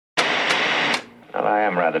Well, I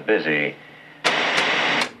am rather busy.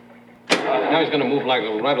 Now he's going to move like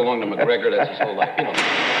right along to McGregor. That's his whole life, you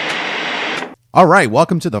know. All right,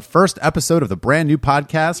 welcome to the first episode of the brand new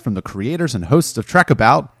podcast from the creators and hosts of Trek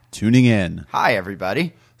About, Tuning In. Hi,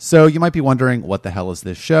 everybody. So you might be wondering, what the hell is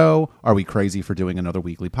this show? Are we crazy for doing another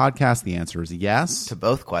weekly podcast? The answer is yes. To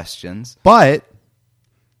both questions. But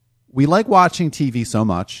we like watching TV so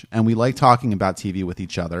much, and we like talking about TV with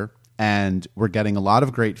each other, and we're getting a lot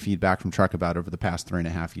of great feedback from Trek About over the past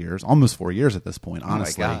 3.5 years, almost 4 years at this point,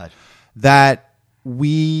 honestly, Oh my God. that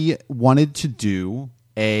we wanted to do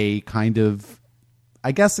a kind of,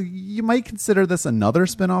 I guess you might consider this another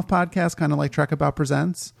spin-off podcast, kind of like Trek About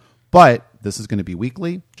Presents, but this is going to be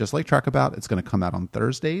weekly, just like Trek About. It's going to come out on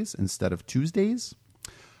Thursdays instead of Tuesdays.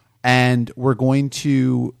 And we're going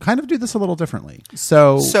to kind of do this a little differently.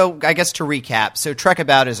 So I guess to recap, so Trek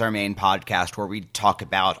About is our main podcast where we talk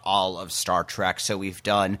about all of Star Trek. So we've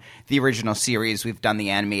done the original series, we've done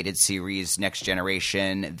the animated series, Next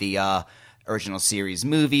Generation, the original series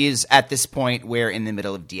movies. At this point, we're in the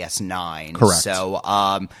middle of DS9. Correct. So,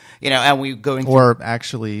 and we're going through... Or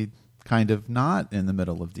actually kind of not in the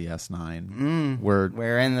middle of DS9.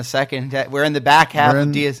 We're in the second... We're in the back half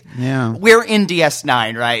of DS... Yeah. We're in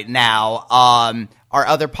DS9 right now. Our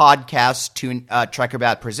other podcast, Trek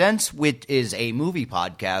About Presents, which is a movie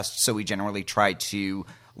podcast, so we generally try to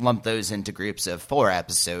lump those into groups of 4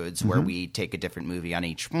 episodes where we take a different movie on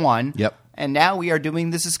each one. Yep. And now we are doing,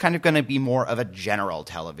 this is kind of going to be more of a general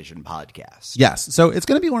television podcast. Yes. So it's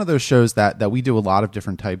going to be one of those shows that we do a lot of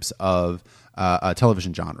different types of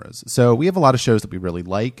television genres. So we have a lot of shows that we really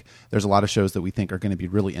like. There's a lot of shows that we think are going to be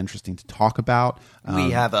really interesting to talk about.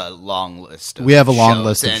 We have a long list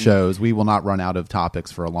of shows. We will not run out of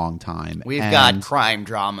topics for a long time. We've got crime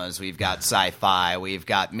dramas. We've got sci-fi. We've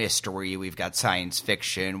got mystery. We've got science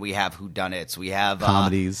fiction. We have whodunits. We have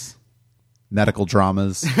comedies, medical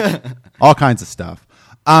dramas, all kinds of stuff.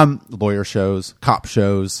 Lawyer shows, cop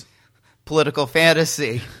shows. Political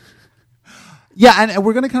fantasy. Yeah, and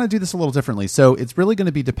we're going to kind of do this a little differently. So it's really going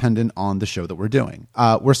to be dependent on the show that we're doing.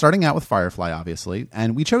 We're starting out with Firefly, obviously,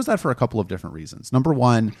 and we chose that for a couple of different reasons. Number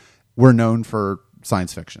one, we're known for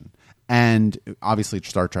science fiction. And obviously,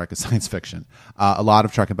 Star Trek is science fiction. A lot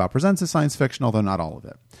of Trek About Presents is science fiction, although not all of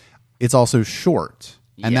it. It's also short,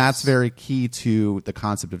 and that's very key to the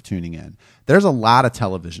concept of tuning in. There's a lot of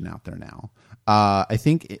television out there now. I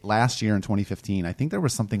think last year in 2015, I think there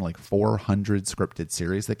was something like 400 scripted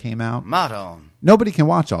series that came out. Madon. Nobody can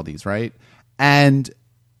watch all these, right? And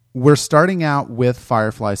we're starting out with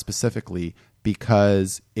Firefly specifically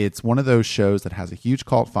because it's one of those shows that has a huge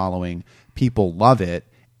cult following. People love it.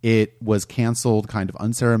 It was canceled kind of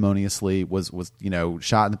unceremoniously, was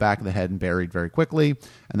shot in the back of the head and buried very quickly.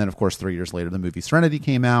 And then, of course, 3 years later, the movie Serenity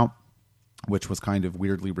came out, which was kind of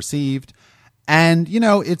weirdly received. And,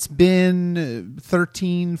 it's been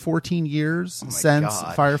 13, 14 years since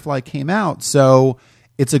Firefly came out. So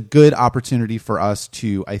it's a good opportunity for us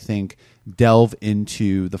to, I think, delve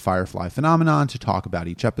into the Firefly phenomenon, to talk about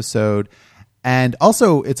each episode. And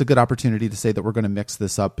also, it's a good opportunity to say that we're going to mix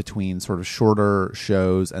this up between sort of shorter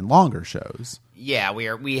shows and longer shows. Yeah,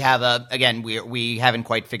 we haven't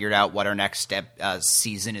quite figured out what our next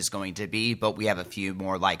season is going to be, but we have a few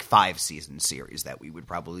more like 5-season series that we would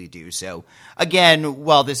probably do. So again,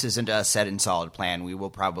 while this isn't a set and solid plan, we will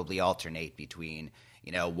probably alternate between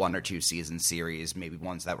 1 or 2 season series, maybe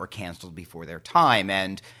ones that were canceled before their time,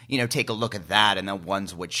 and take a look at that, and the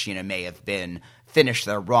ones which may have been finished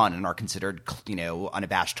their run and are considered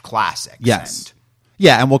unabashed classics. Yes.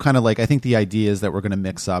 Yeah, and we'll kind of I think the idea is that we're going to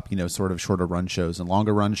mix up, sort of shorter run shows and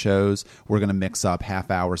longer run shows. We're going to mix up half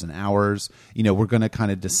hours and hours. We're going to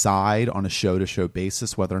kind of decide on a show-to-show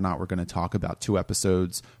basis whether or not we're going to talk about 2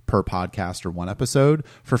 episodes per podcast or 1 episode.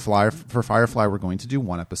 For Firefly, we're going to do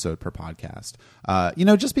 1 episode per podcast.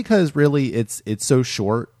 Just because really it's so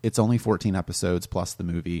short. It's only 14 episodes plus the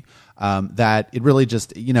movie, that it really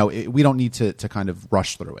just, we don't need to kind of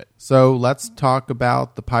rush through it. So let's talk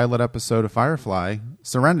about the pilot episode of Firefly,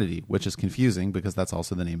 Serenity, which is confusing because that's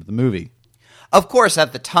also the name of the movie. Of course,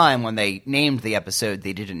 at the time when they named the episode,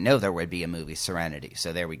 they didn't know there would be a movie, Serenity.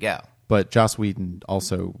 So there we go. But Joss Whedon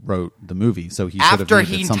also wrote the movie, so he after should have named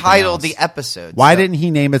he it something titled else. The episode. Why didn't he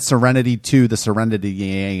name it Serenity 2, the Serenity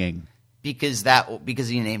Yang? Because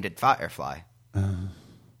he named it Firefly.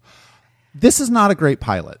 This is not a great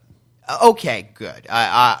pilot. Okay, good.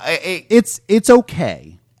 It's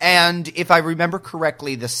okay. And if I remember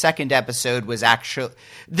correctly, the second episode was actually...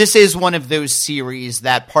 This is one of those series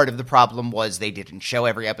that part of the problem was they didn't show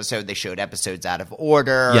every episode. They showed episodes out of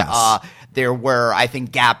order. Yes. There were, I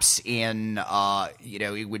think, gaps in,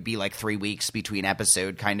 it would be like 3 weeks between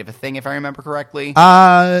episode kind of a thing, if I remember correctly.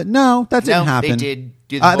 No, that didn't happen. They did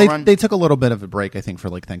do the full run? They took a little bit of a break, I think, for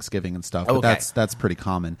like Thanksgiving and stuff. But Okay. that's pretty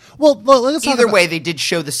common. Well, let's talk Either about- way, they did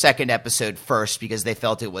show the second episode first because they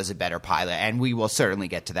felt it was a better pilot, and we will certainly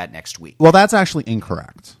get to that next week. Well, that's actually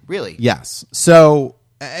incorrect. Really? Yes. So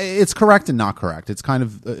it's correct and not correct. It's kind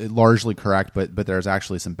of largely correct, but there's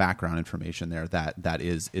actually some background information there that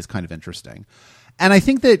is kind of interesting. And I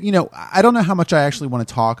think that, I don't know how much I actually want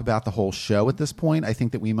to talk about the whole show at this point. I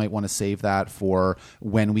think that we might want to save that for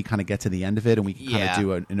when we kind of get to the end of it and we can kind of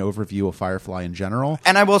do an overview of Firefly in general.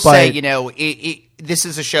 And I will say, this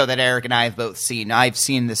is a show that Eric and I have both seen. I've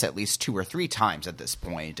seen this at least 2 or 3 times at this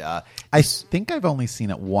point. I think I've only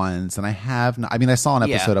seen it once, and I have not. I mean, I saw an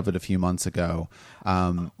episode Yeah. of it a few months ago.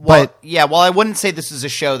 Well, But I wouldn't say this is a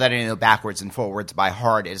show that I know backwards and forwards by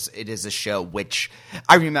heart. It is a show which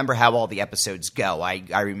I remember how all the episodes go. I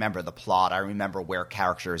remember the plot. I remember where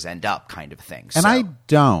characters end up, kind of thing. and I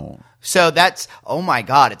don't. So that's, oh my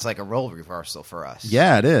God, it's like a role reversal for us.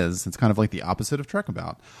 Yeah, it is. It's kind of like the opposite of Trek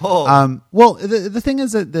About. Oh. Well, the thing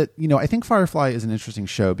is that I think Firefly is an interesting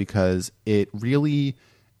show because it really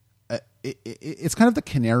it's kind of the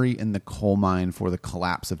canary in the coal mine for the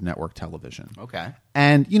collapse of network television. Okay.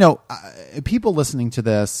 And people listening to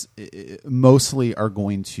this mostly are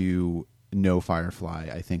going to know Firefly.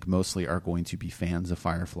 I think mostly are going to be fans of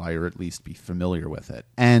Firefly or at least be familiar with it.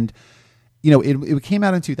 And it came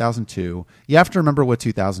out in 2002. You have to remember what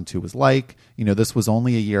 2002 was like. This was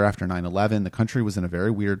only a year after 9/11. The country was in a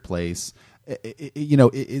very weird place.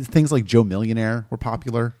 Things like Joe Millionaire were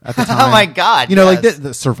popular at the time. Oh my God! Like yes.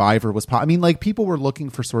 the Survivor was I mean, like people were looking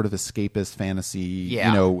for sort of escapist fantasy,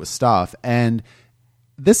 stuff. And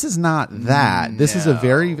this is not that. This is a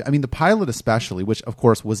very, the pilot especially, which of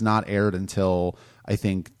course was not aired until I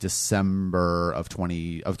think December of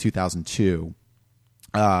 2002.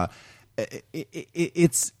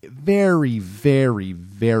 It's very, very,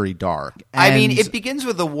 very dark. And it begins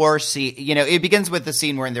with the war scene. It begins with the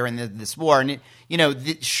scene where they're in this war, and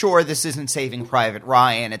sure, this isn't Saving Private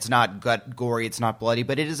Ryan. It's not gory. It's not bloody,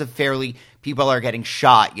 but it is people are getting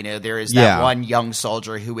shot. There is that one young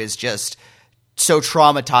soldier who is just so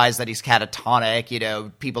traumatized that he's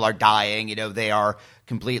catatonic. People are dying. They are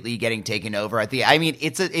completely getting taken over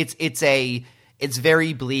it's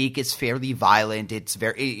very bleak. It's fairly violent. It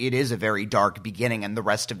is a very dark beginning, and the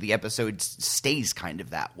rest of the episode stays kind of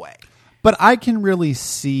that way. But I can really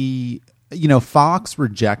see, Fox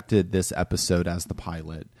rejected this episode as the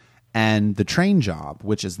pilot, and The Train Job,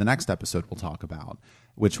 which is the next episode we'll talk about,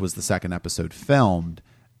 which was the second episode filmed.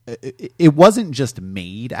 It wasn't just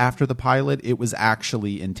made after the pilot. It was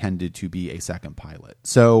actually intended to be a second pilot.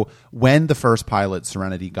 So when the first pilot,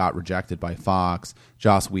 Serenity, got rejected by Fox,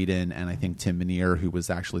 Joss Whedon and I think Tim Minear, who was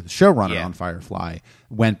actually the showrunner on Firefly,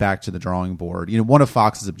 went back to the drawing board. One of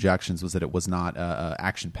Fox's objections was that it was not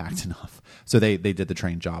action-packed enough. So they did The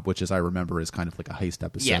Train Job, which, as I remember, is kind of like a heist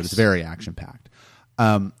episode. Yes. It's very action-packed.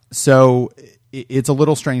 So it's a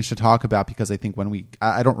little strange to talk about because I think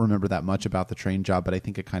I don't remember that much about The Train Job, but I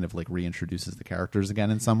think it kind of like reintroduces the characters again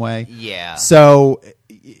in some way. Yeah. So,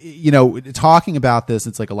 talking about this,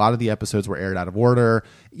 it's like a lot of the episodes were aired out of order,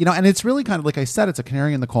 and it's really kind of, like I said, it's a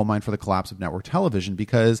canary in the coal mine for the collapse of network television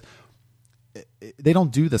because they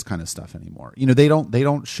don't do this kind of stuff anymore. They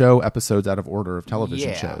don't show episodes out of order of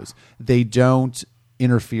television shows. They don't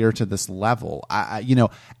interfere to this level.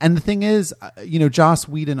 And the thing is, Joss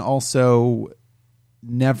Whedon also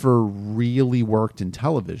never really worked in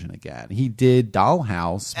television again. He did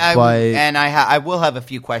Dollhouse, I will have a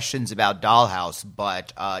few questions about Dollhouse,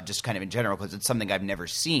 but just kind of in general because it's something I've never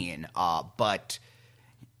seen. But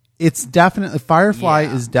it's definitely Firefly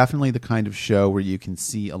is definitely the kind of show where you can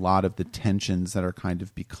see a lot of the tensions that are kind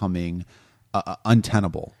of becoming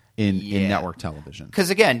untenable in network television. Because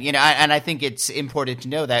again, and I think it's important to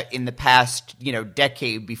know that in the past,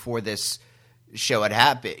 decade before this show had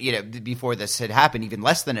happened, before this had happened, even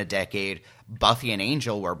less than a decade, Buffy and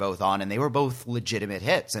Angel were both on, and they were both legitimate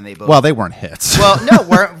hits, and they weren't hits.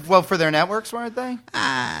 For their networks, weren't they?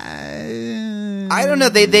 I don't know.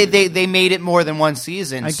 They made it more than one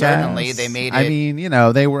season. Certainly, they made it. I mean,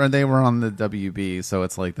 they were on the WB, so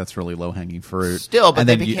it's like that's really low hanging fruit. Still, but and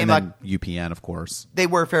they then became UPN, of course. They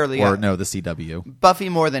were fairly, the CW. Buffy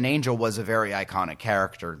more than Angel was a very iconic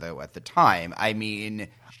character, though. At the time, I mean,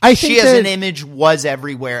 she as an image was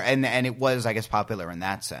everywhere, and it was, I guess, popular in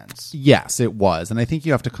that sense. Yes, it was, and I think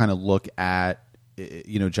you have to kind of look at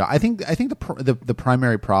I think the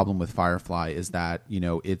primary problem with Firefly is that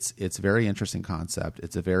it's a very interesting concept.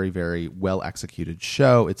 It's a very, very well executed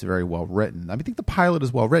show. It's very well written. I think the pilot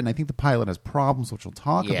is well written. I think the pilot has problems, which we'll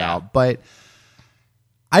talk about, but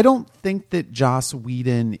I don't think that Joss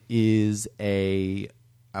Whedon is a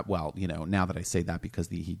now that I say that because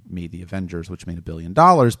he made the Avengers, which made $1 billion,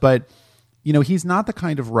 but he's not the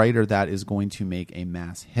kind of writer that is going to make a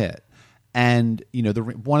mass hit. And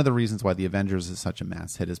one of the reasons why the Avengers is such a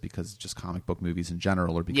mass hit is because just comic book movies in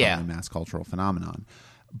general are becoming a mass cultural phenomenon.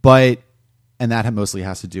 And that mostly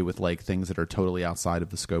has to do with like things that are totally outside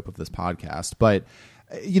of the scope of this podcast. But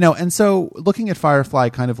and so looking at Firefly,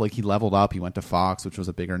 kind of like he leveled up. He went to Fox, which was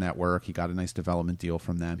a bigger network. He got a nice development deal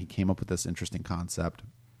from them. He came up with this interesting concept,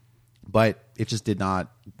 but it just didn't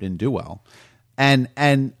do well. And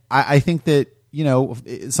I think that.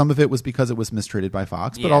 Some of it was because it was mistreated by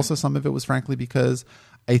Fox, but also some of it was frankly because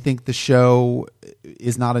I think the show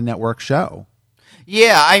is not a network show.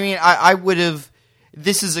 Yeah, I mean, I would have.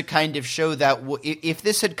 This is a kind of show that if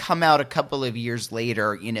this had come out a couple of years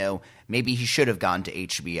later, maybe he should have gone to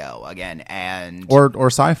HBO again or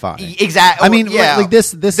Sci-Fi. Exactly. I mean, like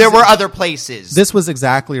this. There were other places. This was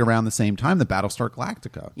exactly around the same time that Battlestar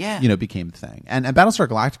Galactica, became the thing. And Battlestar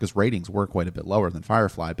Galactica's ratings were quite a bit lower than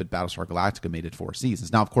Firefly, but Battlestar Galactica made it 4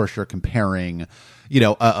 seasons. Now, of course, you're comparing,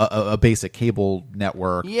 a basic cable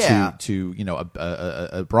network to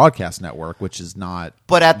a broadcast network, which is not.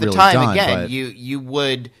 But at the really time, done, again, you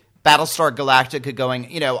would. Battlestar Galactica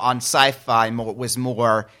going, on Sci-Fi was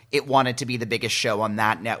more, it wanted to be the biggest show on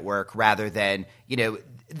that network rather than,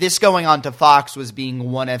 this going on to Fox was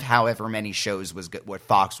being one of however many shows was what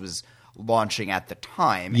Fox was launching at the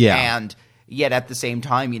time. Yeah. And yet at the same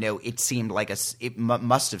time, it seemed like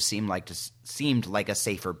must have seemed like a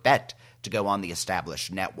safer bet to go on the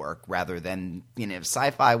established network rather than,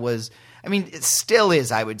 Sci-Fi was, I mean, it still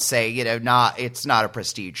is, I would say, it's not a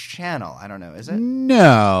prestige channel. I don't know, is it?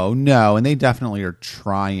 No. And they definitely are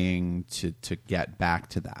trying to get back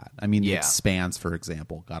to that. I mean, The Expanse, for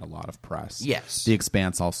example, got a lot of press. Yes. The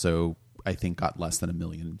Expanse also, I think, got less than 1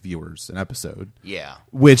 million viewers an episode. Yeah.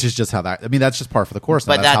 Which is just how that's just par for the course.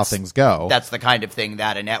 But that's how things go. That's the kind of thing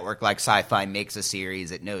that a network like Sci-Fi makes a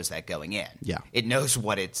series. It knows that going in. Yeah. It knows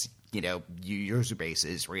what its, user base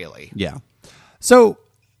is really. Yeah. So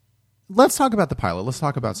let's talk about the pilot. Let's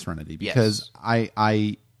talk about Serenity because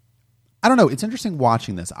I don't know. It's interesting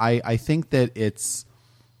watching this. I think that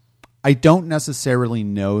I don't necessarily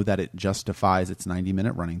know that it justifies its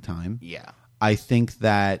 90-minute running time. Yeah. I think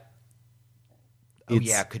that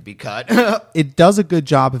it could be cut. It does a good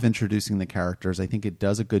job of introducing the characters. I think it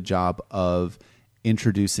does a good job of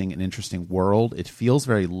introducing an interesting world. It feels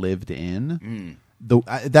very lived in.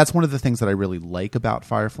 That's one of the things that I really like about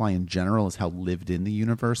Firefly in general is how lived in the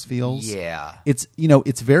universe feels. Yeah. It's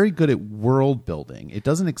it's very good at world building. It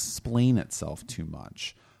doesn't explain itself too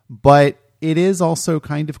much, but it is also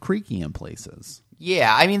kind of creaky in places.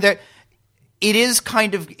 Yeah, I mean it is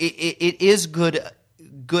kind of it is good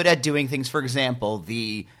at doing things. For example, when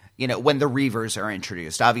the Reavers are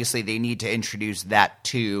introduced, obviously they need to introduce that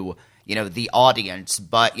to the audience,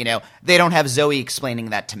 but, they don't have Zoe explaining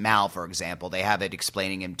that to Mal, for example. They have it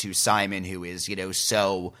explaining him to Simon, who is,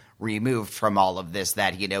 so removed from all of this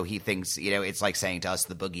that, he thinks, it's like saying to us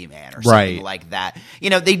the boogeyman or something like that.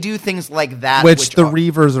 They do things like that. Which the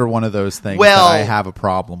Reavers are one of those things that I have a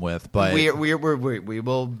problem with, but we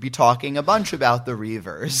will be talking a bunch about the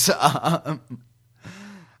Reavers.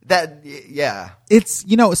 It's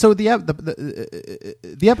so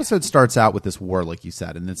the episode starts out with this war, like you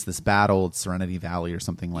said, and it's this battle at Serenity Valley or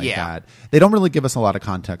something like that. They don't really give us a lot of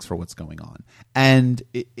context for what's going on, and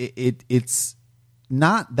it's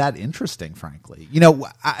not that interesting, frankly.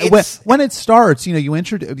 When it starts, you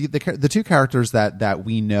introduce the two characters that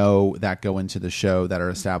we know that go into the show that are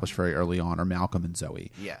established very early on are Malcolm and Zoe.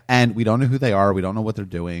 Yeah. And we don't know who they are. We don't know what they're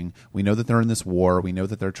doing. We know that they're in this war. We know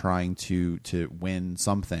that they're trying to win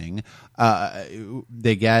something.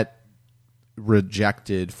 They get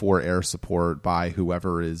rejected for air support by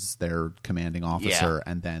whoever is their commanding officer,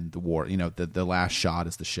 and then the war, the last shot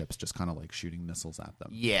is the ships just kind of like shooting missiles at them.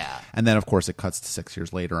 Yeah. And then of course it cuts to 6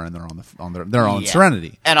 years later and they're on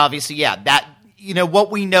Serenity. And obviously, that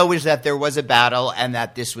what we know is that there was a battle and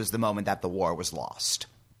that this was the moment that the war was lost.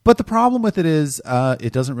 But the problem with it is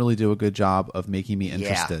it doesn't really do a good job of making me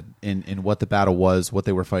interested in what the battle was, what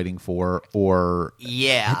they were fighting for, or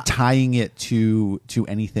tying it to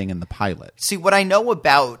anything in the pilot. See, what I know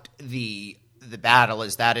about the battle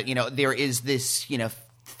is that there is this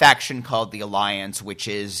faction called the Alliance, which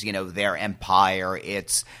is their empire.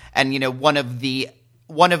 One of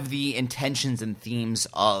the intentions and themes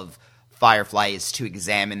of Firefly is to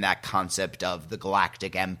examine that concept of the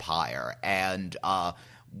Galactic Empire, and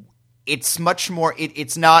it's much more.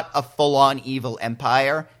 It's not a full-on evil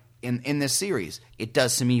empire in this series. It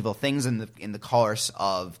does some evil things in the course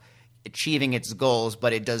of achieving its goals,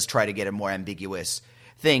 but it does try to get a more ambiguous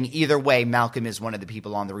thing. Either way, Malcolm is one of the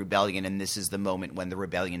people on the rebellion, and this is the moment when the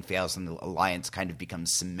rebellion fails and the alliance kind of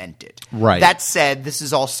becomes cemented. Right. That said, this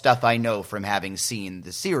is all stuff I know from having seen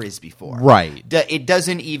the series before. Right. It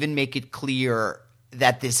doesn't even make it clear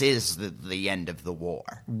that this is the end of the war.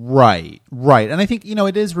 Right. And I think,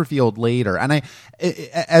 it is revealed later. And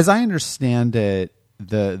as I understand it,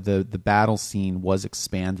 the battle scene was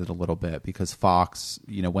expanded a little bit because Fox,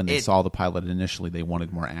 when they saw the pilot initially, they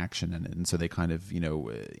wanted more action in it, and so they kind of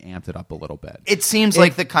amped it up a little bit. It seems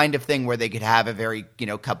like the kind of thing where they could have a very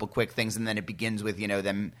couple quick things, and then it begins with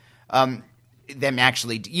them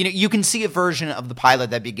actually, you can see a version of the pilot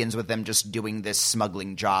that begins with them just doing this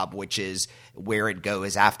smuggling job, which is where it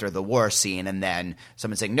goes after the war scene, and then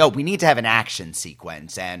someone saying, no, we need to have an action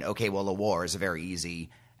sequence, and okay, well, a war is a very easy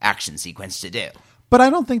action sequence to do. But I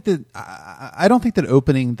don't think that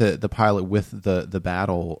opening the pilot with the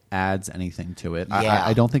battle adds anything to it. Yeah.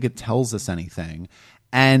 I don't think it tells us anything,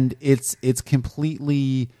 and it's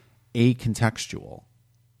completely acontextual,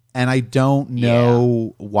 and I don't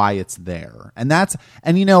know why it's there. And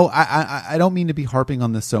I don't mean to be harping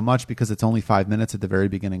on this so much because it's only 5 minutes at the very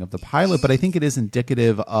beginning of the pilot, but I think it is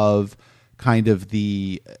indicative of kind of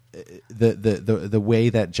the way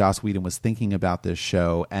that Joss Whedon was thinking about this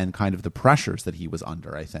show and kind of the pressures that he was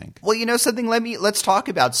under, I think. Well, something, let's talk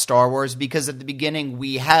about Star Wars, because at the beginning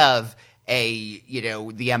we have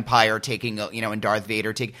the Empire taking, and Darth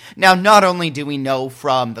Vader taking. Now, not only do we know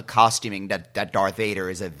from the costuming that Darth Vader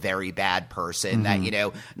is a very bad person, that,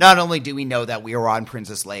 not only do we know that we are on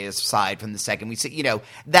Princess Leia's side from the second we see,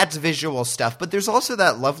 that's visual stuff, but there's also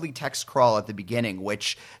that lovely text crawl at the beginning,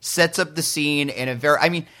 which sets up the scene in a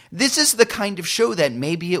very, this is the kind of show that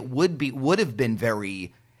maybe it would have been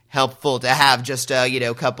very helpful to have just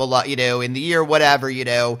a, couple, in the year, whatever,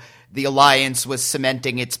 the Alliance was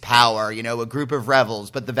cementing its power, a group of rebels,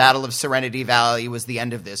 but the Battle of Serenity Valley was the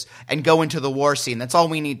end of this, and go into the war scene. That's all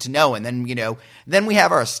we need to know. And then, then we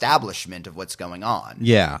have our establishment of what's going on.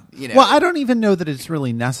 Yeah. Well, I don't even know that it's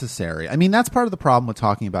really necessary. That's part of the problem with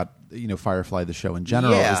talking about, Firefly, the show in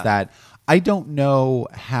general, is that I don't know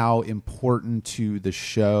how important to the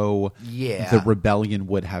show the rebellion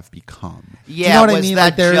would have become. Yeah, do you know what was I mean?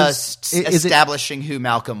 that just establishing who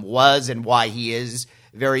Malcolm was and why he is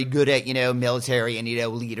very good at, military and,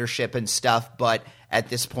 leadership and stuff. But at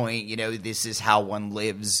this point, this is how one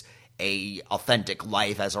lives a authentic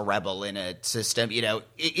life as a rebel in a system.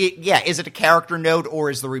 Is it a character note, or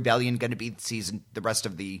is the rebellion going to be the rest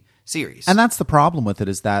of the series? And that's the problem with it,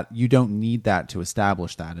 is that you don't need that to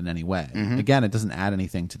establish that in any way. Again, it doesn't add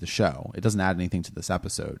anything to the show. It doesn't add anything to this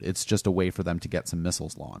episode. It's just a way for them to get some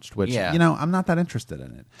missiles launched, which, I'm not that interested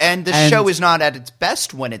in it. And the show is not at its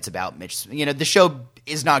best when it's about the show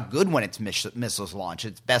is not good when it's missiles launched.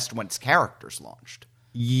 It's best when it's characters launched.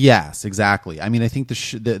 Yes, exactly. I think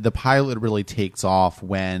the pilot really takes off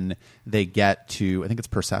when they get to, I think it's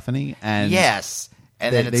Persephone, and yes.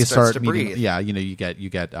 And then it starts to meeting, breathe. Yeah, you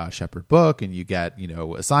get Shepherd Book, and you get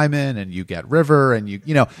Simon, and you get River, and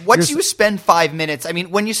Once you spend 5 minutes,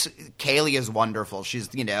 when Kaylee is wonderful. She's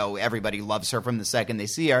everybody loves her from the second they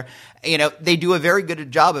see her. They do a very good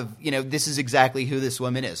job of this is exactly who this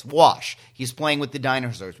woman is. Wash, he's playing with the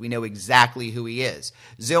dinosaurs. We know exactly who he is.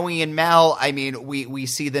 Zoe and Mel, we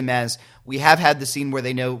see them as, we have had the scene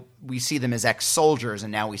where we see them as ex-soldiers,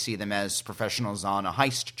 and now we see them as professionals on a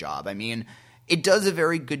heist job. It does a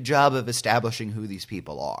very good job of establishing who these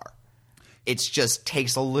people are. It just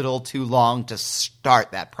takes a little too long to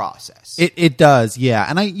start that process. It does, yeah.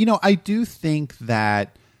 And I do think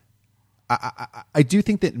that I do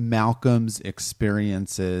think that Malcolm's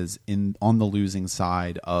experiences on the losing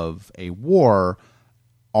side of a war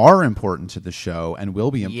are important to the show, and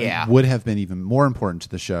would have been even more important to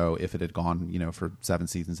the show if it had gone, for 7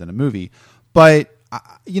 seasons in a movie. But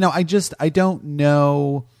I don't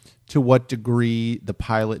know to what degree the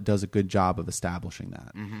pilot does a good job of establishing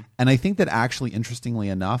that. And I think that actually, interestingly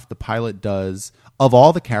enough, the pilot does, of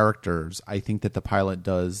all the characters, I think that the pilot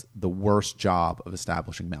does the worst job of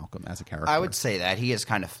establishing Malcolm as a character. I would say that he is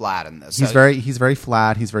kind of flat in this. He's very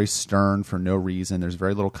flat. He's very stern for no reason. There's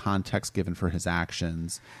very little context given for his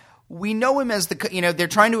actions. we know him as they're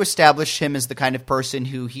trying to establish him as the kind of person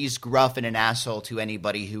who he's gruff and an asshole to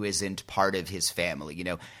anybody who isn't part of his family.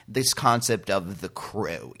 This concept of the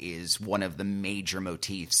crew is one of the major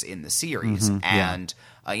motifs in the series, and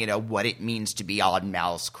what it means to be on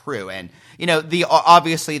Mal's crew. And,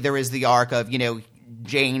 obviously there is the arc of,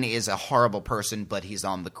 Jane is a horrible person, but he's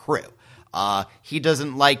on the crew. He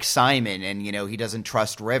doesn't like Simon, and, he doesn't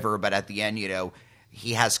trust River, but at the end,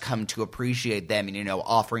 he has come to appreciate them, and,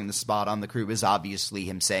 offering the spot on the crew is obviously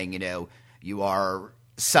him saying, you are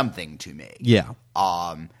something to me. Yeah.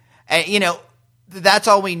 And, that's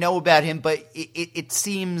all we know about him, but it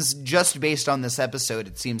seems, just based on this episode,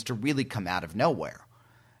 it seems to really come out of nowhere.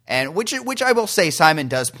 And which I will say, Simon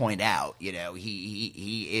does point out,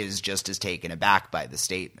 he is just as taken aback by the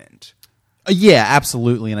statement. Yeah,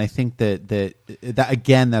 absolutely. And I think that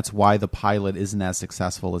again, that's why the pilot isn't as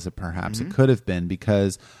successful as it perhaps it could have been,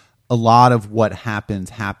 because a lot of what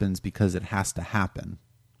happens because it has to happen.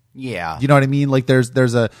 Yeah. You know what I mean? Like there's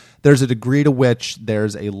a degree to which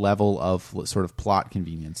there's a level of sort of plot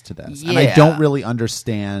convenience to this. And I don't really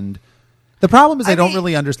understand. The problem is I don't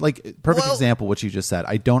really understand. Like, perfect example, what you just said.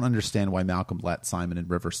 I don't understand why Malcolm let Simon and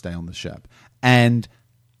River stay on the ship. And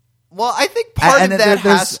well, I think part of that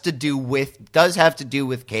does have to do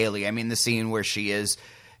with Kaylee. I mean, the scene where she is,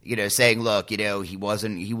 saying, look, he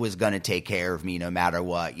was going to take care of me no matter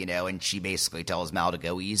what, and she basically tells Mal to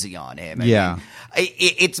go easy on him. I mean,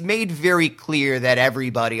 it's made very clear that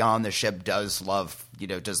everybody on the ship does love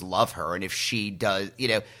her. And if she does,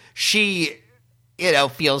 she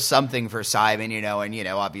feels something for Simon, and,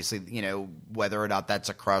 obviously, whether or not that's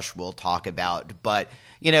a crush we'll talk about. But,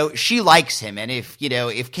 she likes him. And if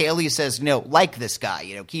Kaylee says, no, like this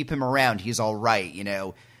guy, keep him around, he's all right,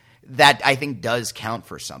 that I think does count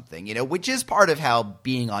for something, which is part of how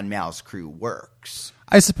being on Mal's crew works.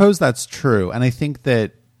 I suppose that's true. And I think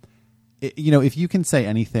that, if you can say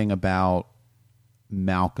anything about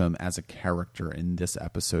Malcolm as a character in this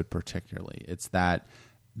episode particularly, it's that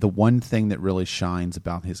the one thing that really shines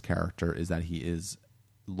about his character is that he is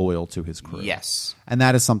loyal to his crew. Yes. And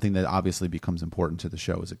that is something that obviously becomes important to the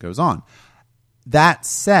show as it goes on. That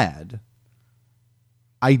said,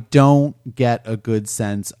 I don't get a good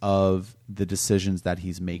sense of the decisions that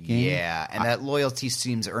he's making. Yeah, and that loyalty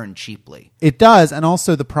seems earned cheaply. It does. And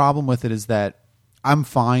also the problem with it is that I'm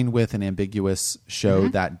fine with an ambiguous show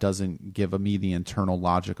that doesn't give me the internal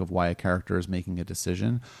logic of why a character is making a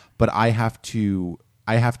decision, but I have to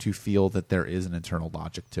feel that there is an internal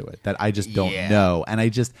logic to it that I just don't know. And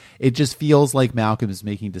it just feels like Malcolm is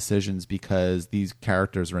making decisions because these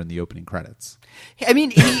characters are in the opening credits. I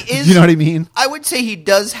mean, he is. You know what I mean? I would say he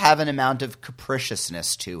does have an amount of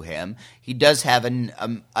capriciousness to him. He does have an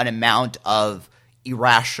amount of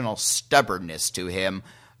irrational stubbornness to him.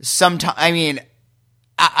 Sometimes, I mean,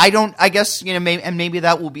 I guess, maybe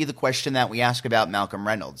that will be the question that we ask about Malcolm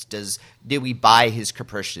Reynolds. Do we buy his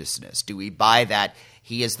capriciousness? Do we buy that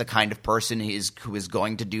he is the kind of person who is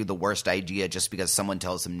going to do the worst idea just because someone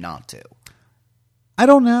tells him not to? I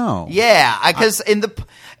don't know. Yeah, because in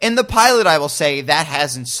the pilot, I will say that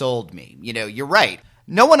hasn't sold me. You're right.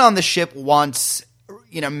 No one on the ship wants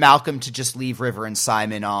Malcolm to just leave River and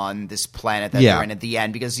Simon on this planet that they're in at the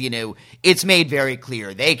end, because, it's made very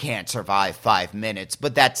clear they can't survive 5 minutes.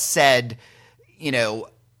 But that said,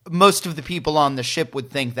 most of the people on the ship would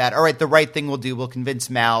think that, all right, the right thing we'll do, we'll convince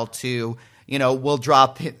Mal to, we'll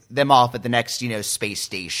drop them off at the next, space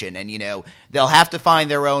station, and, they'll have to find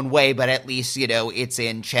their own way, but at least, it's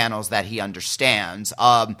in channels that he understands.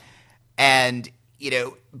 And,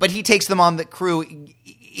 but he takes them on the crew.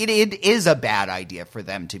 It is a bad idea for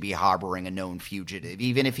them to be harboring a known fugitive,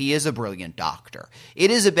 even if he is a brilliant doctor. It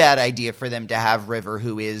is a bad idea for them to have River,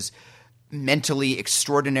 who is mentally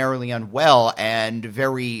extraordinarily unwell and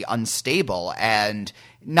very unstable, and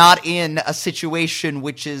not in a situation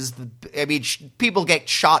which is, people get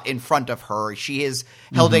shot in front of her. She is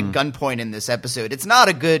held at gunpoint in this episode. It's not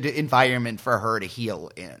a good environment for her to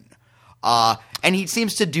heal in. And he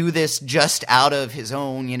seems to do this just out of his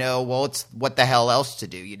own, it's what the hell else to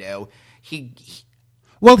do,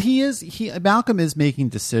 Malcolm is making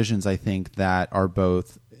decisions, I think, that are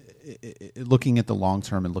both looking at the long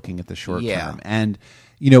term and looking at the short term. And,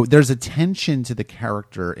 there's a tension to the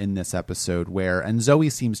character in this episode and Zoe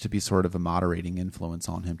seems to be sort of a moderating influence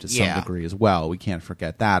on him to some degree as well. We can't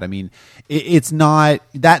forget that. I mean, it's not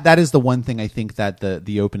that is the one thing I think that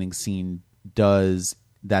the opening scene does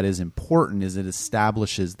that is important, is it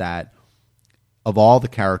establishes that of all the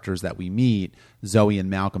characters that we meet, Zoe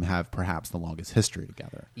and Malcolm have perhaps the longest history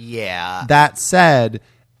together. Yeah. That said,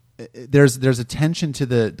 there's a tension to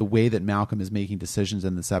the way that Malcolm is making decisions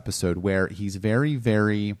in this episode where he's very,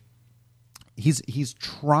 very he's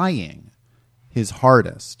trying his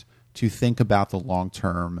hardest to think about the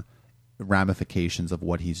long-term ramifications of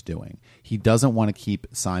what he's doing. He doesn't want to keep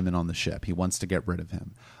Simon on the ship. He wants to get rid of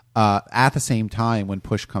him. At the same time, when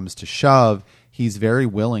push comes to shove, he's very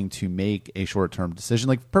willing to make a short-term decision.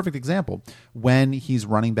 Like, perfect example, when he's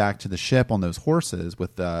running back to the ship on those horses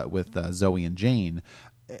with Zoe and Jane,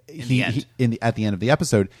 at the end of the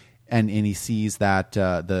episode, and he sees that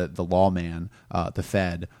the lawman, the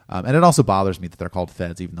Fed, and it also bothers me that they're called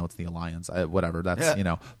Feds, even though it's the Alliance. Whatever, that's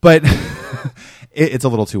but it's a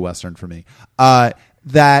little too Western for me.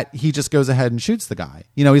 That he just goes ahead and shoots the guy.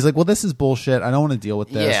 He's like, well, this is bullshit. I don't want to deal with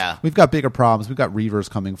this. Yeah. We've got bigger problems. We've got Reavers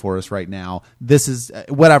coming for us right now. This is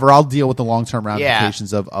whatever. I'll deal with the long-term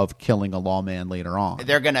ramifications of killing a lawman later on.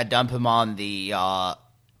 They're going to dump him on the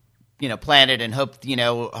planet and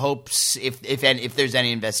hopes if there's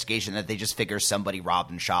any investigation that they just figure somebody robbed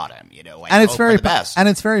and shot him. And it's very best. And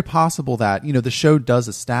it's very possible that the show does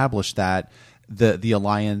establish that the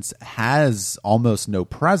Alliance has almost no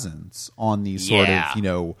presence on these sort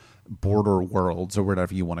of border worlds or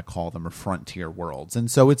whatever you want to call them, or frontier worlds, and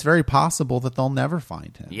so it's very possible that they'll never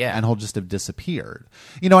find him, and he'll just have disappeared.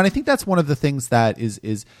 And I think that's one of the things that is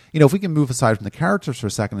if we can move aside from the characters for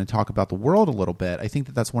a second and talk about the world a little bit, I think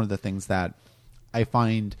that that's one of the things that I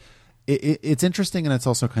find it's interesting, and it's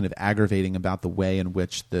also kind of aggravating about the way in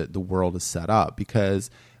which the world is set up, because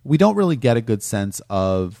we don't really get a good sense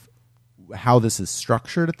of how this is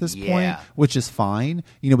structured at this point, which is fine.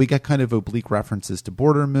 We get kind of oblique references to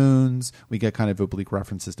border moons. We get kind of oblique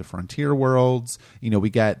references to frontier worlds. We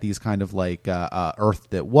get these kind of like Earth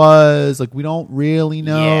that was. Like, we don't really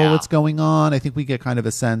know what's going on. I think we get kind of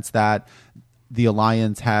a sense that the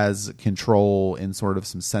Alliance has control in sort of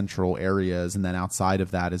some central areas, and then outside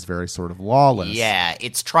of that is very sort of lawless. Yeah,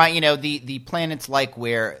 it's trying. The planets like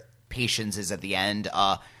where Patience is at the end.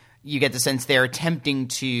 You get the sense they're attempting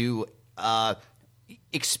to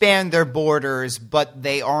expand their borders, but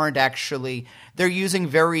they aren't actually. They're using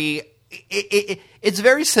it's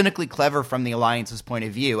very cynically clever from the Alliance's point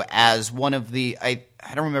of view. As one of the, I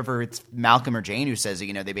don't remember, it's Malcolm or Jane who says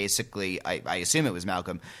it. They basically, I assume it was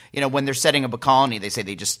Malcolm. When they're setting up a colony, they say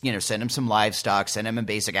they just send them some livestock, send them a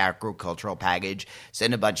basic agricultural package,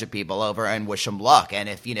 send a bunch of people over, and wish them luck. And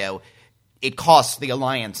if it costs the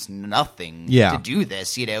Alliance nothing to do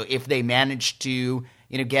this. If they manage to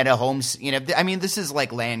get a home. This is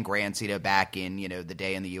like land grants. Back in the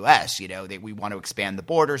day in the U.S. We want to expand the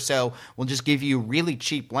border, so we'll just give you really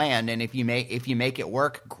cheap land, and if you make it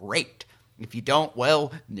work, great. If you don't,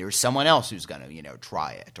 well, there's someone else who's going to,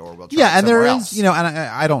 try it, or we'll try it and there else. is, and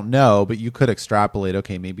I don't know, but you could extrapolate.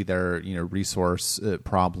 Okay, maybe there are, resource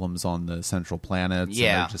problems on the central planets. And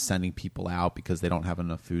they're just sending people out because they don't have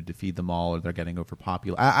enough food to feed them all, or they're getting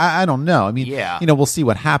overpopulated. I don't know. We'll see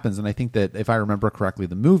what happens. And I think that if I remember correctly,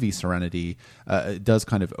 the movie Serenity does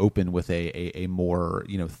kind of open with a more,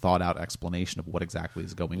 thought out explanation of what exactly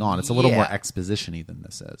is going on. It's a little more exposition-y than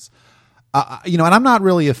this is. And I'm not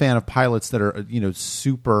really a fan of pilots that are,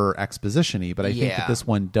 super exposition-y, but I think that this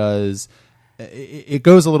one does. It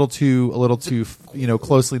goes a little too,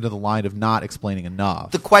 closely to the line of not explaining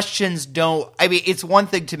enough. The questions don't. It's one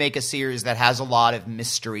thing to make a series that has a lot of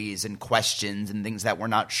mysteries and questions and things that we're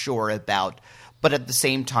not sure about, but at the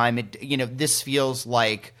same time, this feels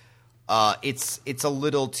like it's a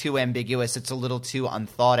little too ambiguous. It's a little too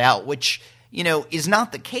unthought out, which. Is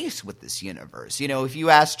not the case with this universe. If you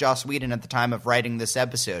asked Joss Whedon at the time of writing this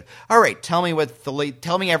episode, all right, tell me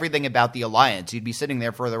everything about the Alliance, you'd be sitting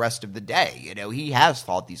there for the rest of the day. He has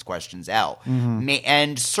thought these questions out.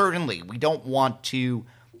 And certainly, we don't want to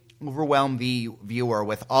overwhelm the viewer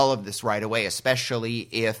with all of this right away, especially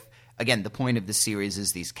if, again, the point of the series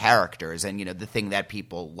is these characters, and the thing that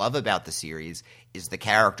people love about the series is the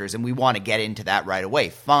characters, and we want to get into that right away.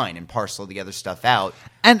 Fine, and parcel the other stuff out.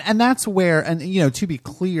 And that's where, and to be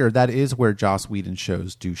clear, that is where Joss Whedon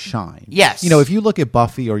shows do shine. Yes. If you look at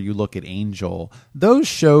Buffy or you look at Angel, those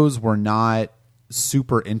shows were not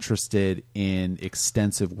super interested in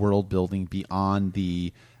extensive world building beyond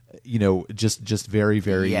the just very,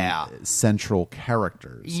 very central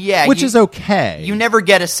characters. Yeah. Which is okay. You never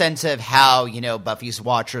get a sense of how, Buffy's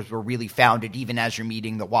Watchers were really founded, even as you're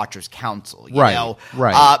meeting the Watchers Council. You know?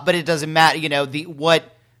 Right. But it doesn't matter,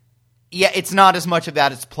 it's not as much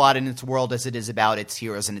about its plot and its world as it is about its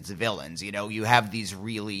heroes and its villains. You have these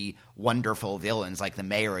really wonderful villains like the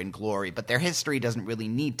Mayor and Glory, but their history doesn't really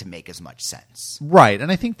need to make as much sense. Right.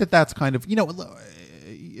 And I think that's kind of,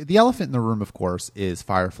 the elephant in the room, of course, is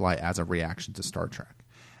Firefly as a reaction to Star Trek.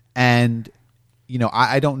 And,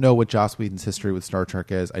 I don't know what Joss Whedon's history with Star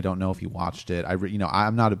Trek is. I don't know if he watched it.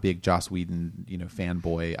 I'm not a big Joss Whedon,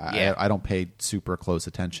 fanboy. I don't pay super close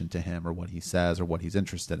attention to him or what he says or what he's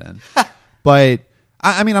interested in. But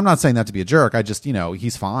I'm not saying that to be a jerk. I just,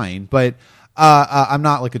 he's fine. But I'm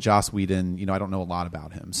not like a Joss Whedon. I don't know a lot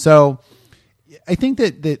about him. So I think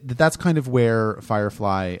that's kind of where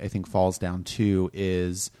Firefly, I think, falls down to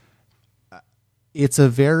is it's a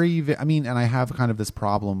very, and I have kind of this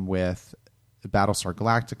problem with Battlestar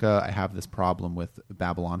Galactica. I have this problem with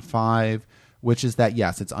Babylon 5, which is that,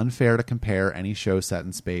 yes, it's unfair to compare any show set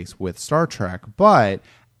in space with Star Trek, but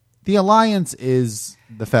the Alliance is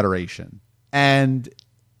the Federation. And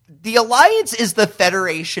the Alliance is the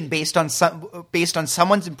Federation based on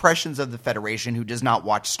someone's impressions of the Federation who does not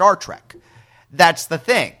watch Star Trek. That's the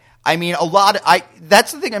thing.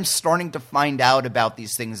 That's the thing I'm starting to find out about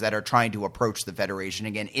these things that are trying to approach the Federation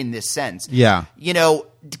again in this sense. Yeah.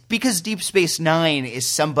 Because Deep Space Nine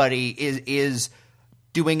is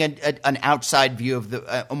doing an outside view of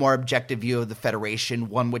a more objective view of the Federation,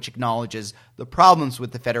 one which acknowledges the problems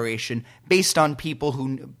with the Federation based by people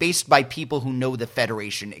who know the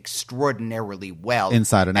Federation extraordinarily well,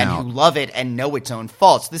 inside and out, and who love it and know its own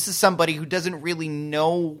faults. This is somebody who doesn't really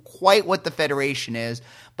know quite what the Federation is,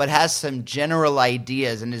 but has some general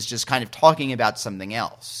ideas and is just kind of talking about something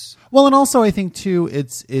else. Well, and also I think too,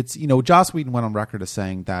 it's Joss Whedon went on record as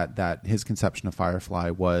saying that his conception of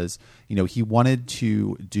Firefly was, he wanted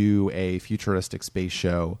to do a futuristic space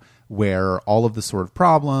show where all of the sort of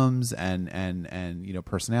problems and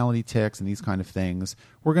personality tics and these kind of things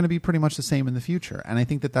were going to be pretty much the same in the future. And I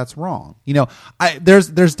think that that's wrong.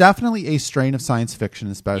 There's definitely a strain of science fiction,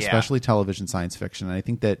 especially television science fiction. And I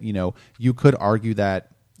think that, you could argue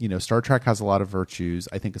that, Star Trek has a lot of virtues.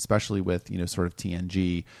 I think especially with, sort of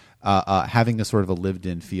TNG, having a sort of a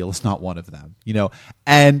lived-in feel is not one of them,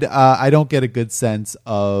 and I don't get a good sense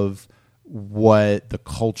of what the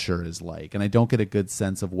culture is like, and I don't get a good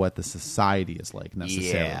sense of what the society is like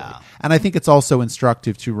necessarily. Yeah. And I think it's also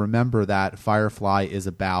instructive to remember that Firefly is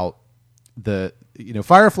about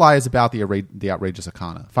Firefly is about the outrageous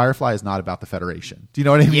Akana. Firefly is not about the Federation. Do you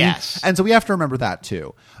know what I mean? Yes. And so we have to remember that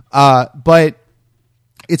too. But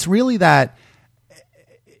it's really that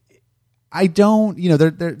I don't,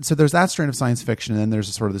 so there's that strain of science fiction, and then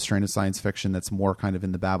there's sort of the strain of science fiction that's more kind of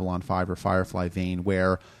in the Babylon 5 or Firefly vein,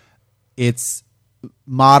 where it's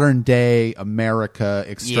modern day America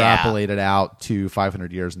extrapolated out to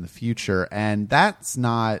 500 years in the future. And that's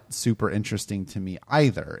not super interesting to me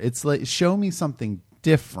either. It's like, show me something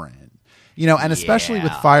different. And especially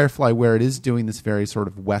with Firefly, where it is doing this very sort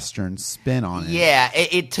of Western spin on it. Yeah,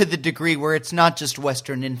 it to the degree where it's not just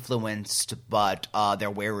Western influenced, but they're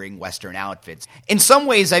wearing Western outfits. In some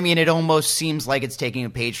ways, it almost seems like it's taking a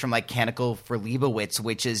page from like Canticle for Leibowitz,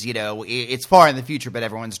 which is, it's far in the future, but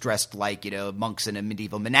everyone's dressed like, monks in a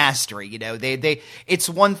medieval monastery. It's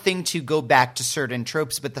one thing to go back to certain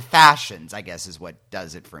tropes, but the fashions, I guess, is what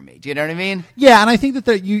does it for me. Do you know what I mean? Yeah, and I think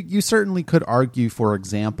that you certainly could argue, for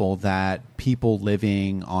example, that people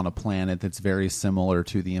living on a planet that's very similar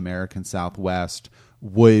to the American Southwest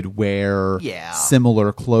would wear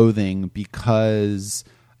similar clothing because,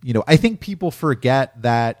 I think people forget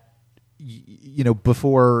that,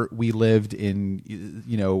 before we lived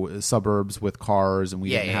in, suburbs with cars and we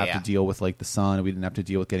didn't have to deal with like the sun, and we didn't have to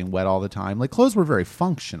deal with getting wet all the time. Like clothes were very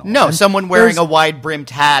functional. No, and someone wearing a wide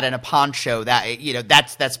brimmed hat and a poncho,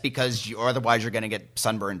 that's because otherwise you're going to get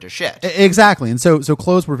sunburned to shit. Exactly. And so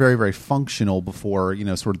clothes were very, very functional before,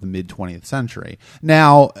 sort of the mid 20th century.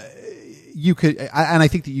 Now, you could, and I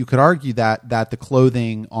think that you could argue that the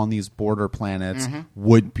clothing on these border planets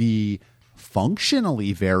would be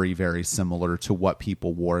functionally very, very similar to what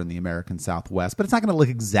people wore in the American Southwest, but it's not going to look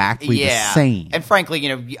exactly the same. And frankly,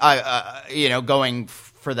 going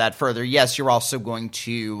for that further, yes, you're also going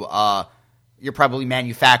to you're probably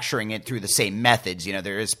manufacturing it through the same methods.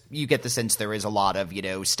 You get the sense there is a lot of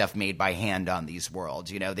stuff made by hand on these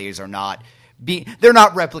worlds. These are not they're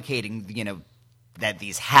not replicating that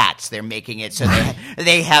these hats, they're making it so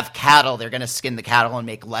they have cattle, they're going to skin the cattle and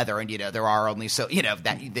make leather, and there are only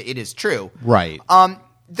that it is true, right?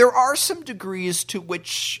 There are some degrees to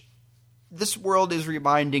which this world is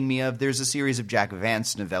reminding me of. There's a series of Jack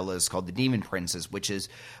Vance novellas called The Demon Princes,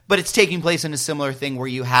 but it's taking place in a similar thing where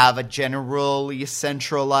you have a generally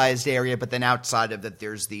centralized area, but then outside of that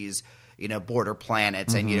there's these border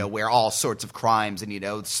planets, and where all sorts of crimes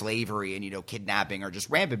and slavery and kidnapping are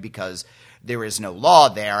just rampant because there is no law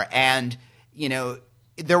there. And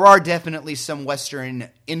there are definitely some Western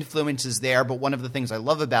influences there, but one of the things I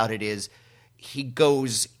love about it is he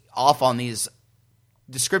goes off on these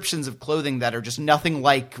descriptions of clothing that are just nothing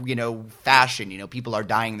like, fashion. People are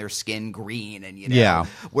dyeing their skin green and,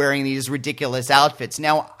 wearing these ridiculous outfits.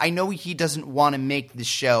 Now, I know he doesn't want to make the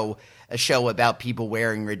show a show about people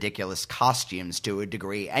wearing ridiculous costumes to a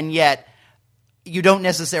degree, and yet you don't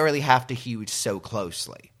necessarily have to hew so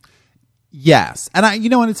closely. Yes. And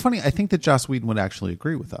and it's funny, I think that Joss Whedon would actually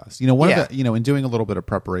agree with us. One of the, in doing a little bit of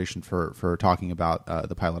preparation for talking about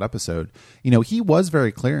the pilot episode, he was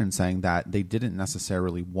very clear in saying that they didn't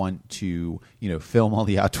necessarily want to, film all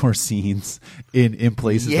the outdoor scenes in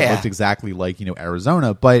places that looked exactly like,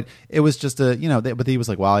 Arizona, but it was just but he was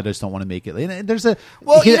like, well, I just don't want to make it. And there's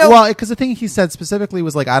because the thing he said specifically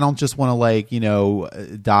was like, I don't just want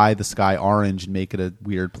to dye the sky orange and make it a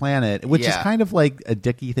weird planet, which is kind of like a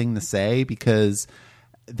dicky thing to say, because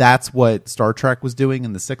that's what Star Trek was doing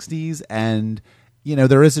in the 60s. And,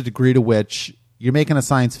 there is a degree to which you're making a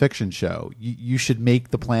science fiction show. You should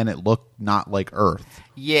make the planet look not like Earth.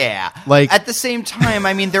 Yeah. Like, at the same time,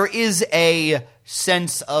 I mean, there is a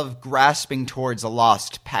sense of grasping towards a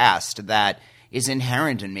lost past that is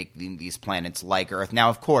inherent in making these planets like Earth. Now,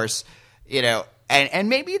 of course, and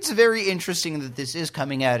maybe it's very interesting that this is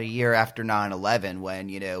coming out a year after 9/11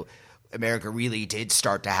 when, America really did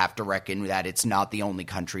start to have to reckon that it's not the only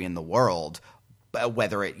country in the world,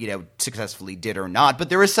 whether it, successfully did or not. But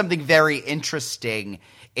there is something very interesting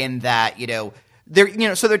in that,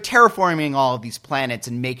 they're, so they're terraforming all of these planets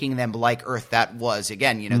and making them like Earth that was.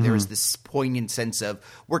 Again, there's this poignant sense of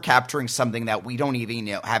we're capturing something that we don't even,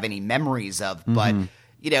 have any memories of, but,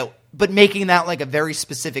 but making that like a very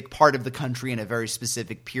specific part of the country in a very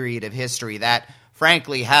specific period of history that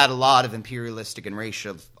frankly had a lot of imperialistic and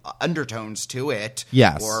racial undertones to it.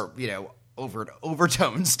 Yes. Or, overt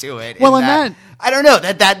overtones to it. Well, and that I don't know,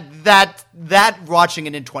 that watching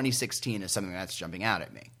it in 2016 is something that's jumping out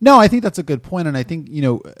at me. No, I think that's a good point, and I think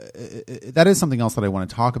that is something else that I want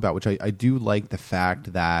to talk about, which I do like the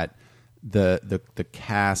fact that the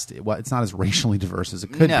cast, well, it's not as racially diverse as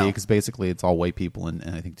it could be, because basically it's all white people and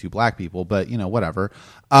I think 2 black people, but whatever.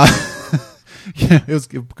 It was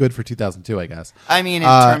good for 2002, I guess. I mean, in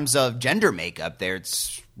terms of gender makeup, there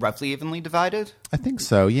it's roughly evenly divided. I think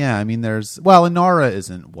so. Yeah. I mean, Inara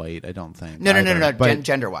isn't white, I don't think. No.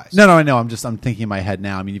 Gender wise. No. I know. I'm thinking in my head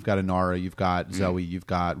now. I mean, you've got Inara, you've got Zoe, you've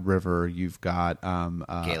got River, you've got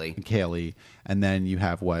Kaylee, and then you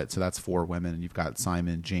have what? So that's 4 women, and you've got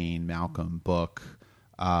Simon, Jane, Malcolm, Book,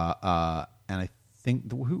 and I think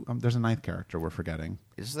there's a 9th character we're forgetting.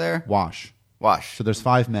 Is there? Wash. So there's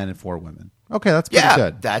 5 men and 4 women. Okay, that's pretty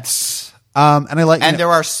good. That's and I like, and there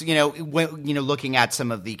are looking at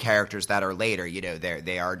some of the characters that are later,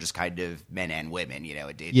 they are just kind of men and women.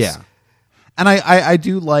 It's, and I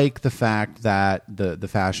do like the fact that the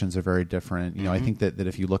fashions are very different. I think that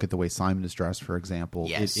if you look at the way Simon is dressed, for example,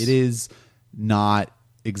 it is not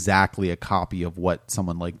exactly a copy of what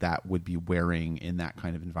someone like that would be wearing in that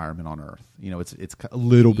kind of environment on Earth. It's a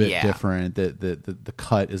little bit different. The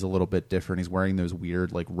cut is a little bit different. He's wearing those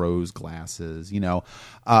weird like rose glasses.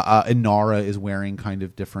 Inara is wearing kind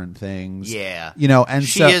of different things. Yeah. And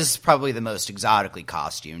she is probably the most exotically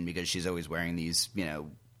costumed because she's always wearing these,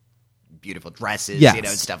 beautiful dresses, and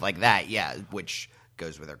stuff like that. Yeah, which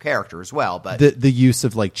goes with her character as well, but the use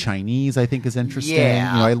of like Chinese I think is interesting.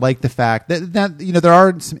 I like the fact that there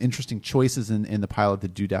are some interesting choices in the pilot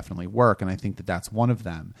that do definitely work, and I think that that's one of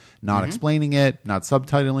them. Not explaining it, not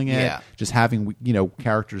subtitling it, just having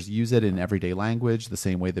characters use it in everyday language the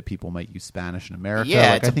same way that people might use Spanish in America.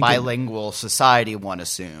 It's a bilingual society, one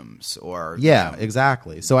assumes, or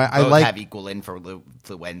exactly. So I both like have equal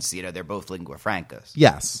influence. They're both lingua francas.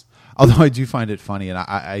 Yes. Although I do find it funny, and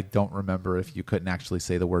I don't remember if you couldn't actually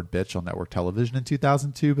say the word bitch on network television in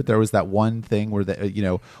 2002, but there was that one thing where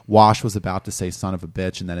Wash was about to say son of a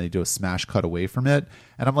bitch, and then they do a smash cut away from it.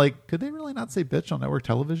 And I'm like, could they really not say bitch on network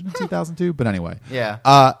television in 2002? But anyway. Yeah.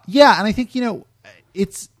 And I think,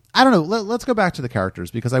 it's, I don't know, let's go back to the characters,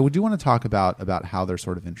 because I do want to talk about how they're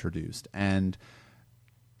sort of introduced. And,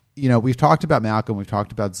 we've talked about Malcolm, we've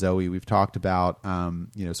talked about Zoe, we've talked about,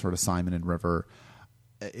 sort of Simon and River.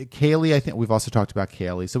 Kaylee, I think we've also talked about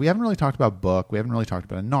Kaylee. So we haven't really talked about Book. We haven't really talked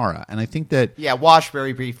about Inara. And I think that... Yeah, Wash,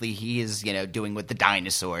 very briefly, he is, doing with the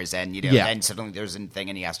dinosaurs. And, then suddenly there's a thing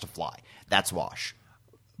and he has to fly. That's Wash.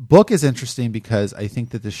 Book is interesting because I think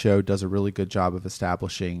that the show does a really good job of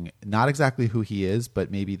establishing not exactly who he is, but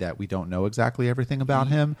maybe that we don't know exactly everything about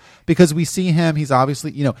him, because we see him. He's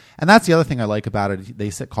obviously, and that's the other thing I like about it. They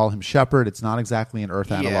call him Shepherd. It's not exactly an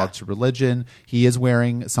Earth analog to religion. He is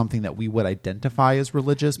wearing something that we would identify as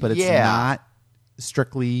religious, but it's not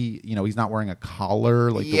strictly, he's not wearing a collar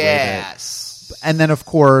like the way that. And then of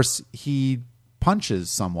course he punches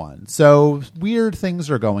someone. So weird things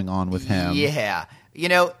are going on with him. Yeah. You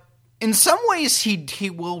know, in some ways he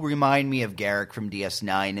will remind me of Garrick from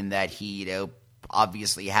DS9 in that he, you know,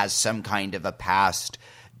 obviously has some kind of a past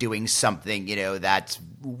doing something, you know, that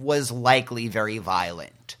was likely very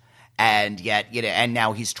violent. And yet, you know, and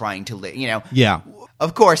now he's trying to live, you know. Yeah.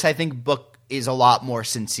 Of course, I think Book is a lot more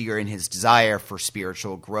sincere in his desire for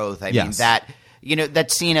spiritual growth. I mean, that, you know, that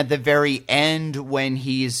scene at the very end when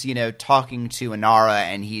he's, you know, talking to Inara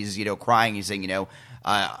and he's, you know, crying, he's saying, you know,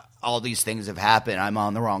 all these things have happened. I'm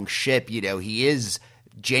on the wrong ship. You know, he is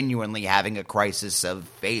genuinely having a crisis of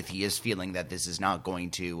faith. He is feeling that this is not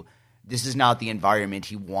the environment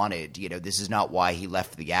he wanted. You know, this is not why he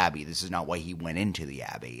left the Abbey. This is not why he went into the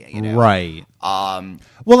Abbey. You know? Right.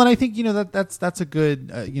 Well, and I think, you know, that's a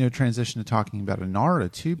good you know, transition to talking about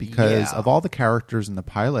Inara too, because of all the characters in the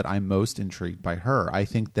pilot, I'm most intrigued by her. I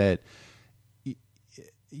think that,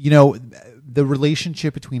 you know, the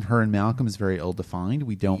relationship between her and Malcolm is very ill-defined.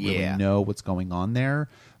 We don't really know what's going on there.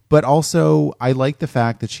 But also, I like the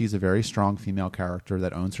fact that she's a very strong female character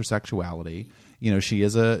that owns her sexuality. You know, she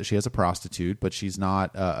is a prostitute, but she's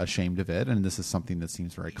not ashamed of it, and this is something that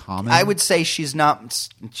seems very common. I would say she's not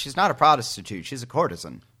a prostitute. She's a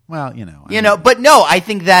courtesan. Well, you know, I mean, but no, I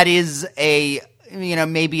think that is a, you know,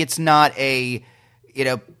 maybe it's not a, you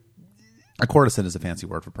know, a courtesan is a fancy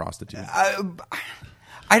word for prostitute.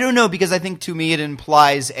 I don't know, because I think to me it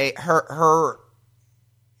implies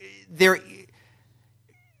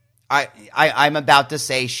I'm about to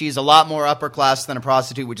say she's a lot more upper class than a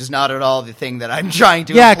prostitute, which is not at all the thing that I'm trying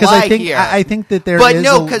to imply because here. I think that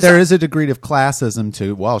there is a degree of classism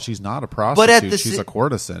to, well, she's not a prostitute, she's a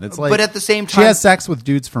courtesan. It's like, but at the same time, she has sex with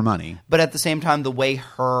dudes for money. But at the same time, the way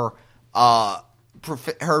her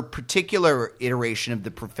particular iteration of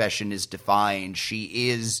the profession is defined, she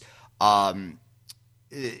is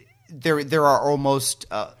there are almost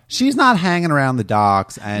she's not hanging around the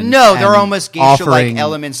docks and there are almost geisha-like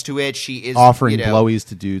elements to it. She is offering blowies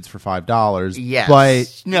to dudes for $5. Yes,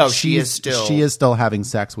 but no, she is still having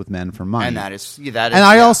sex with men for money, and that is.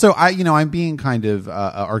 And I'm being kind of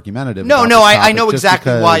argumentative. I know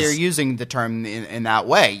exactly why you're using the term in that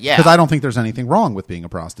way. Yeah, because I don't think there's anything wrong with being a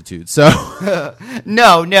prostitute. So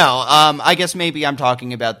no. I guess maybe I'm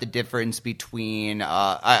talking about the difference between.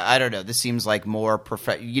 I don't know. This seems like more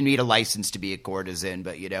you need a license to be a courtesan,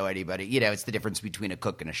 but you know, anybody, you know, it's the difference between a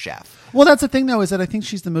cook and a chef. Well, that's the thing, though, is that I think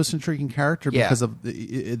she's the most intriguing character because of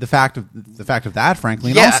the fact of that,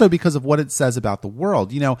 frankly, and also because of what it says about the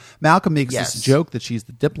world. You know, Malcolm makes this joke that she's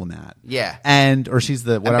the diplomat, or she's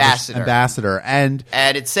the ambassador, and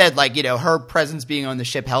it said, like, you know, her presence being on the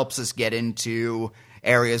ship helps us get into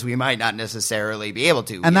areas we might not necessarily be able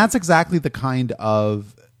to, and that's exactly the kind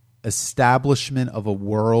of establishment of a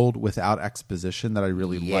world without exposition that I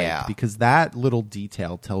really like, because that little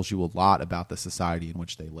detail tells you a lot about the society in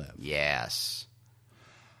which they live. Yes.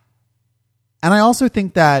 And I also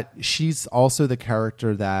think that she's also the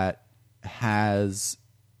character that has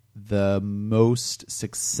the most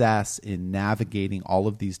success in navigating all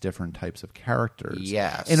of these different types of characters.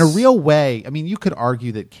 Yes. In a real way. I mean, you could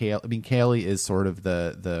argue that Kaylee is sort of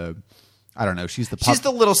the I don't know. She's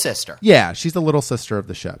the little sister. Yeah, she's the little sister of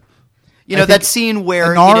the ship. You know, that scene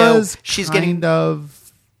where Inara's she's kind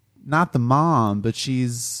of not the mom, but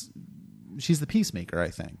she's the peacemaker, I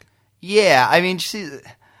think. Yeah, I mean,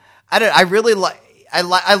 I really like.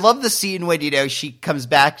 I love the scene when, you know, she comes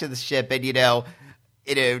back to the ship and, you know,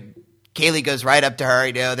 Kaylee goes right up to her.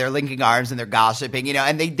 You know, they're linking arms and they're gossiping. You know,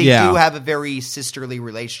 and they do have a very sisterly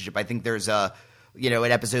relationship. I think there's an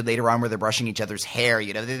episode later on where they're brushing each other's hair.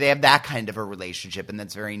 You know, they have that kind of a relationship, and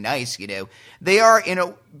that's very nice. You know, they are, you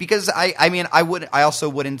know, because I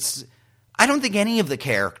don't think any of the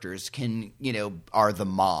characters are the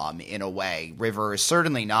mom in a way. River is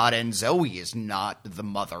certainly not, and Zoe is not the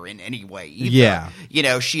mother in any way either. Yeah. You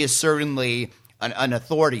know, she is certainly an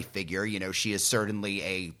authority figure. You know, she is certainly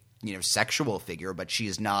a, you know, sexual figure, but she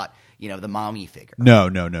is not, you know, the mommy figure. No,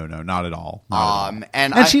 not at all.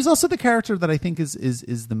 And she's also the character that I think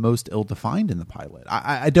is the most ill-defined in the pilot.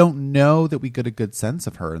 I don't know that we get a good sense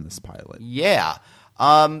of her in this pilot. Yeah.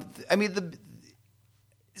 I mean,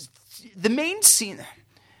 the main scene,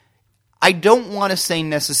 I don't want to say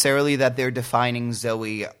necessarily that they're defining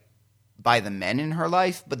Zoe by the men in her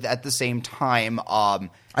life, but at the same time,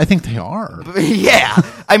 I think they are. Yeah,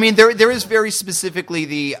 I mean, there is very specifically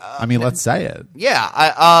the. Let's say it.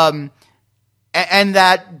 Yeah, and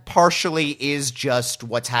that partially is just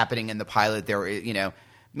what's happening in the pilot. There, you know,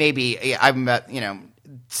 maybe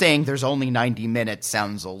saying there's only 90 minutes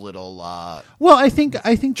sounds a little Well, I think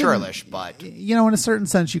churlish, but in a certain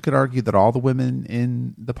sense, you could argue that all the women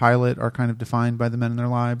in the pilot are kind of defined by the men in their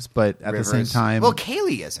lives, but at the same time, well,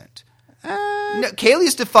 Kaylee isn't. No,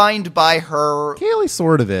 Kaylee's defined by her. Kaylee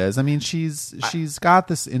sort of is. I mean, she's got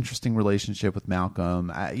this interesting relationship with Malcolm.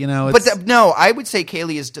 But no, I would say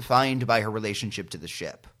Kaylee is defined by her relationship to the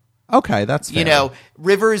ship. Okay, that's fair.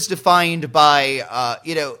 River is defined by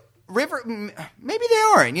River, maybe they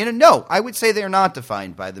aren't. No, I would say they're not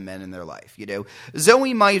defined by the men in their life.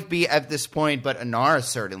 Zoe might be at this point, but Inara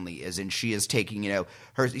certainly isn't. She is taking,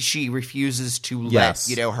 she refuses to let,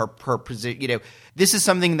 her position, this is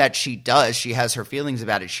something that she does. She has her feelings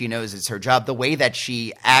about it. She knows it's her job. The way that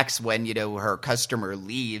she acts when, her customer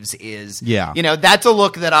leaves is, that's a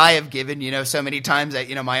look that I have given, so many times at,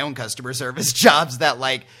 my own customer service jobs that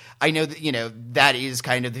like, I know that, that is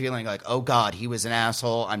kind of the feeling like, oh God, he was an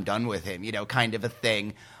asshole. I'm done with him, kind of a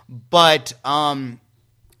thing. But,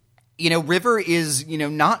 River is,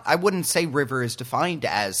 not, I wouldn't say River is defined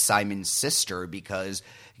as Simon's sister because,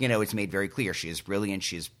 it's made very clear she is brilliant.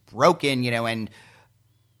 She is broken, and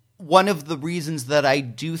one of the reasons that I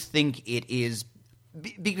do think it is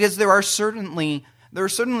because there are certainly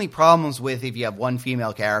problems with if you have one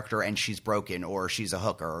female character and she's broken or she's a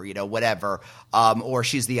hooker or, whatever, or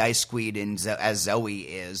she's the ice queen as Zoe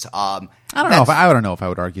is. I don't know if I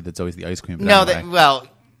would argue that Zoe's the ice queen. No,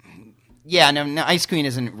 ice queen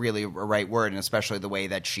isn't really a right word, and especially the way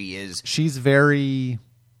that she is. She's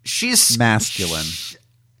masculine.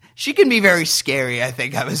 She can be very scary, I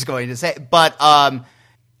think I was going to say. But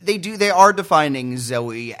they are defining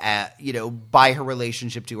Zoe at, by her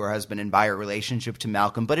relationship to her husband and by her relationship to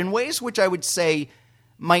Malcolm, but in ways which I would say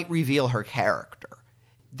might reveal her character.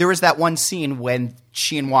 There is that one scene when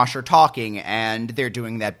she and Wash are talking and they're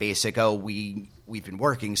doing that basic, we've been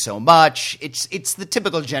working so much. It's the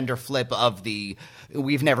typical gender flip of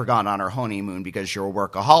we've never gone on our honeymoon because you're a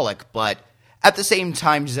workaholic, but at the same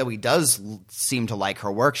time, Zoe does seem to like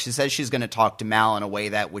her work. She says she's going to talk to Mal in a way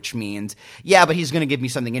which means, but he's going to give me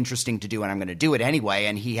something interesting to do and I'm going to do it anyway.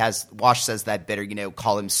 And Wash says that bitter,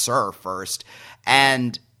 call him sir first.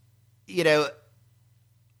 And,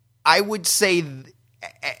 I would say,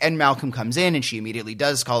 and Malcolm comes in and she immediately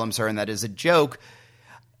does call him sir, and that is a joke.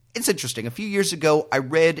 It's interesting. A few years ago, I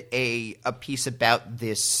read a piece about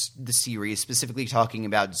the series, specifically talking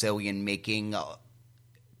about Zoe and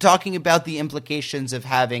talking about the implications of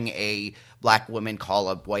having a black woman call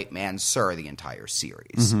a white man sir the entire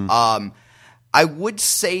series. Mm-hmm. I would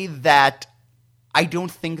say that I don't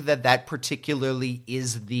think that particularly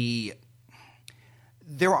is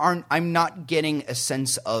I'm not getting a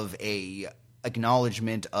sense of a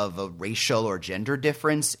acknowledgement of a racial or gender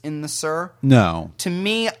difference in the sir. No. To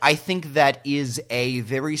me, I think that is a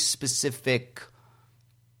very specific.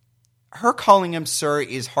 Her calling him sir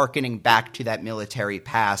is hearkening back to that military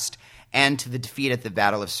past and to the defeat at the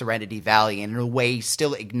Battle of Serenity Valley, and in a way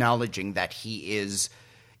still acknowledging that he is,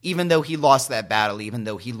 even though he lost that battle, even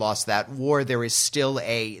though he lost that war, there is still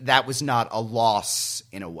that was not a loss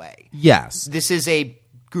in a way. Yes. This is a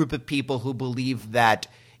group of people who believe that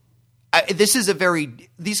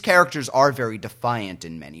these characters are very defiant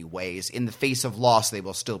in many ways. In the face of loss, they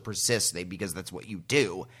will still persist because that's what you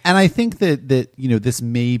do. And I think that this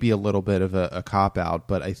may be a little bit of a cop-out,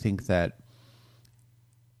 but I think that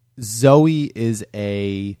Zoe is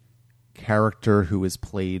a character who is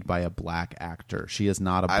played by a black actor. She is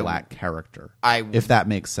not a black character, if that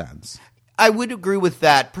makes sense. I would agree with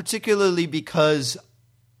that, particularly because,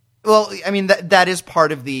 well, I mean, that is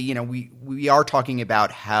part of the, we are talking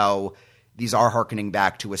about how these are hearkening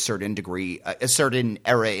back to a certain degree, a certain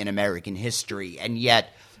era in American history, and yet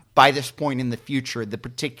by this point in the future, the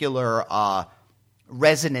particular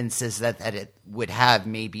resonances that it would have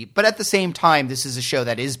maybe, but at the same time, this is a show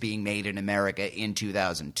that is being made in America in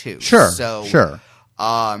 2002. Sure.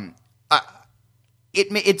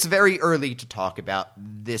 It's very early to talk about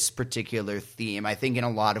this particular theme. I think in a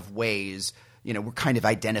lot of ways, we're kind of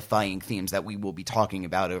identifying themes that we will be talking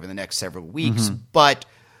about over the next several weeks. Mm-hmm. But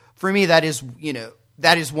for me, that is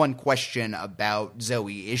one question about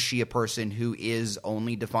Zoe. Is she a person who is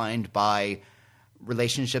only defined by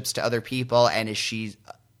relationships to other people? And is she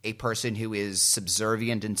a person who is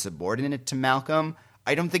subservient and subordinate to Malcolm?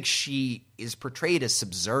 I don't think she is portrayed as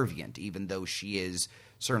subservient, even though she is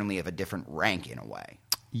certainly of a different rank in a way.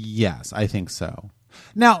 Yes, I think so.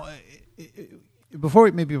 Now, before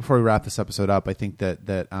we wrap this episode up, I think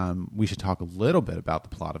that we should talk a little bit about the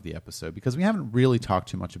plot of the episode, because we haven't really talked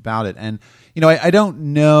too much about it. And I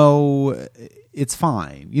don't know. It's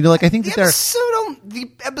fine. I think that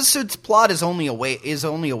the episode's plot is only a way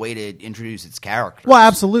to introduce its characters. Well,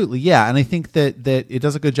 absolutely, yeah. And I think that it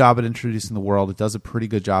does a good job at introducing the world. It does a pretty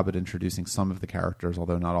good job at introducing some of the characters,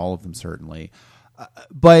 although not all of them, certainly.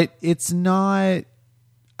 But it's not.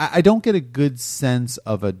 I don't get a good sense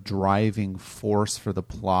of a driving force for the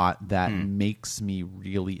plot that makes me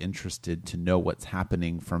really interested to know what's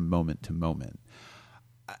happening from moment to moment.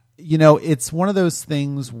 It's one of those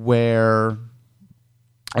things where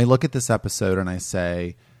I look at this episode and I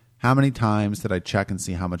say, how many times did I check and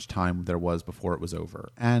see how much time there was before it was over?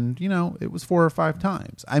 And, it was 4 or 5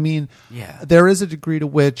 times. I mean, there is a degree to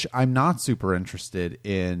which I'm not super interested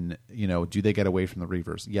in, do they get away from the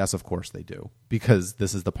Reavers? Yes, of course they do, because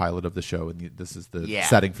this is the pilot of the show and this is the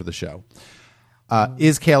setting for the show.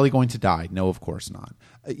 Is Kaylee going to die? No, of course not.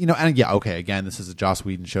 Again, this is a Joss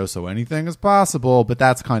Whedon show, so anything is possible, but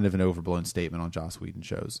that's kind of an overblown statement on Joss Whedon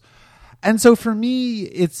shows. And so for me,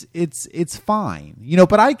 it's fine,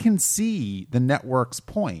 but I can see the network's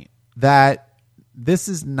point that this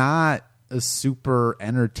is not a super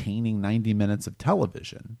entertaining 90 minutes of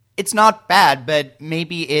television. It's not bad, but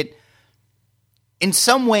maybe in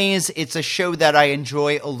some ways, it's a show that I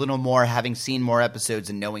enjoy a little more having seen more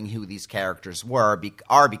episodes and knowing who these characters are,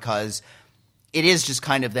 because it is just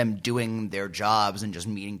kind of them doing their jobs and just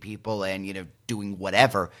meeting people and, doing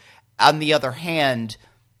whatever. On the other hand,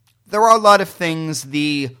 there are a lot of things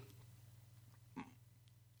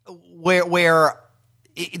where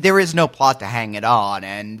there is no plot to hang it on,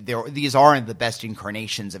 and these aren't the best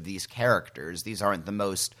incarnations of these characters. These aren't the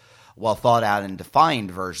most well thought out and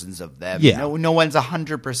defined versions of them. Yeah. No one's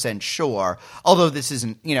 100% sure. Although this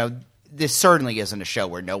isn't, this certainly isn't a show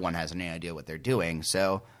where no one has any idea what they're doing.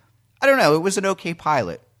 So I don't know. It was an okay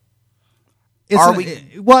pilot.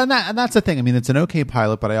 And that's the thing. I mean, it's an okay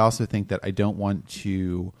pilot, but I also think that I don't want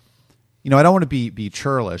to. I don't want to be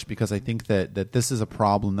churlish, because I think that this is a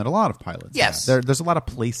problem that a lot of pilots have. There's a lot of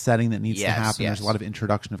place setting that needs to happen. There's a lot of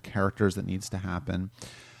introduction of characters that needs to happen.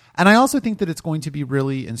 And I also think that it's going to be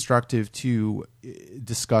really instructive to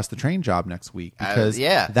discuss The Train Job next week, because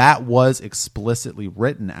that was explicitly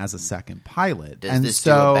written as a second pilot. Does this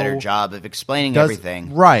do a better job of explaining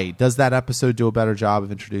everything? Right. Does that episode do a better job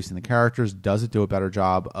of introducing the characters? Does it do a better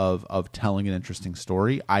job of telling an interesting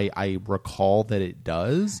story? I recall that it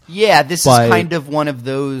does. Yeah, this is kind of one of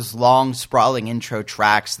those long, sprawling intro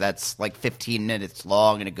tracks that's like 15 minutes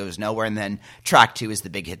long and it goes nowhere, and then track 2 is the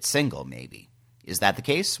big hit single, maybe. Is that the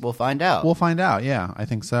case? We'll find out. Yeah, I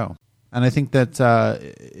think so. And I think that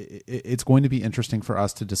it's going to be interesting for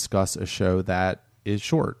us to discuss a show that is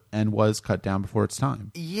short and was cut down before its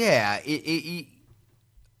time. Yeah.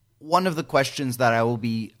 One of the questions that I will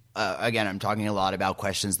be again, I'm talking a lot about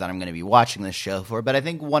questions that I'm going to be watching this show for, but I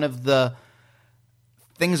think one of the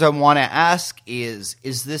things I want to ask is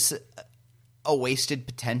this a wasted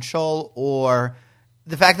potential, or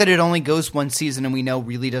the fact that it only goes one season and we know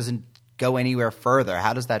really doesn't go anywhere further?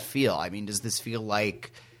 How does that feel? I mean, does this feel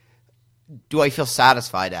like, do I feel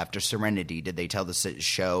satisfied after Serenity? Did they tell this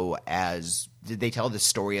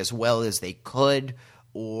story as well as they could,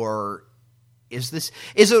 or is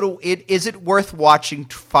it worth watching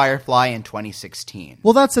Firefly in 2016?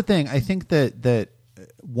 Well, that's the thing. I think that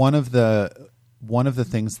one of the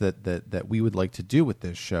things that we would like to do with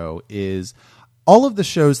this show is, all of the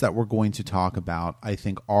shows that we're going to talk about, I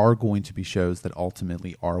think, are going to be shows that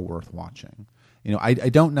ultimately are worth watching. I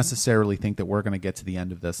don't necessarily think that we're going to get to the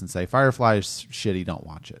end of this and say Firefly is shitty, don't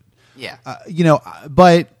watch it. Yeah.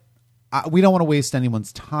 But we don't want to waste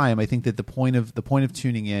anyone's time. I think that the point of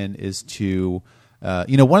tuning in is to,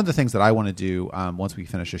 one of the things that I want to do once we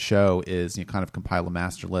finish a show is kind of compile a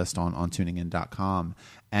master list on tuningin.com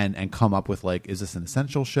and come up with, like, is this an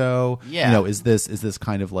essential show? Yeah. Is this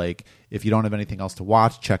kind of like, if you don't have anything else to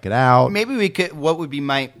watch, check it out. Maybe we could. What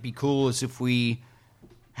might be cool is if we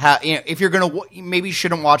if you're gonna maybe you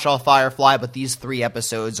shouldn't watch all Firefly, but these 3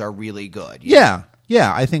 episodes are really good. Yeah.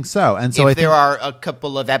 Yeah, I think so. And so if there are a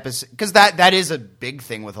couple of episodes, because that is a big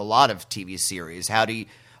thing with a lot of TV series. How do you,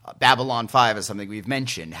 Babylon 5 is something we've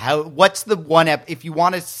mentioned. What's the one if you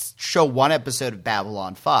want to show one episode of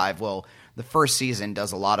Babylon 5? Well, the first season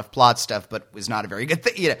does a lot of plot stuff, but was not a very good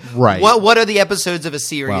thing. Right. What are the episodes of a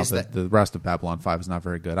series the rest of Babylon 5 is not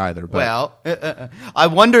very good either. But. Well, I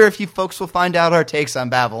wonder if you folks will find out our takes on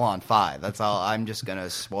Babylon 5. That's all. I'm just going to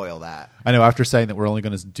spoil that. I know, after saying that we're only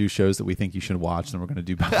going to do shows that we think you should watch, then we're going to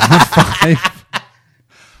do Babylon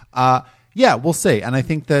 5. Yeah, we'll see. And I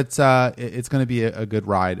think that it's going to be a good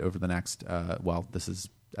ride over the next, this is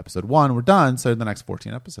episode 1. We're done. So the next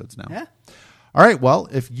 14 episodes now. Yeah. All right. Well,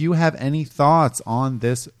 if you have any thoughts on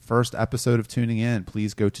this first episode of Tuning In,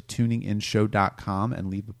 please go to tuninginshow.com and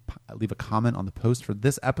leave a comment on the post for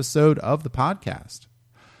this episode of the podcast.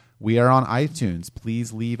 We are on iTunes.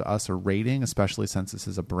 Please leave us a rating, especially since this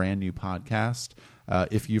is a brand new podcast.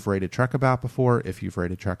 If you've rated Trek About before, if you've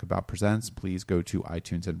rated Trek About Presents, please go to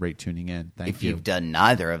iTunes and rate Tuning In. Thank you. If you've done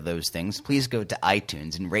neither of those things, please go to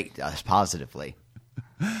iTunes and rate us positively.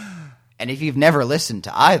 And if you've never listened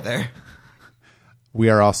to either... We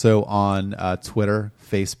are also on Twitter,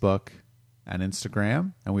 Facebook, and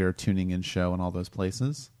Instagram, and we are Tuning In Show in all those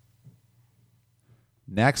places.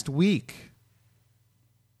 Next week...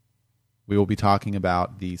 we will be talking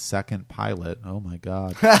about the second pilot, oh my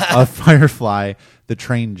God, of Firefly, The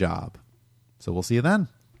Train Job. So we'll see you then.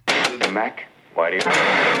 Mac, why do you...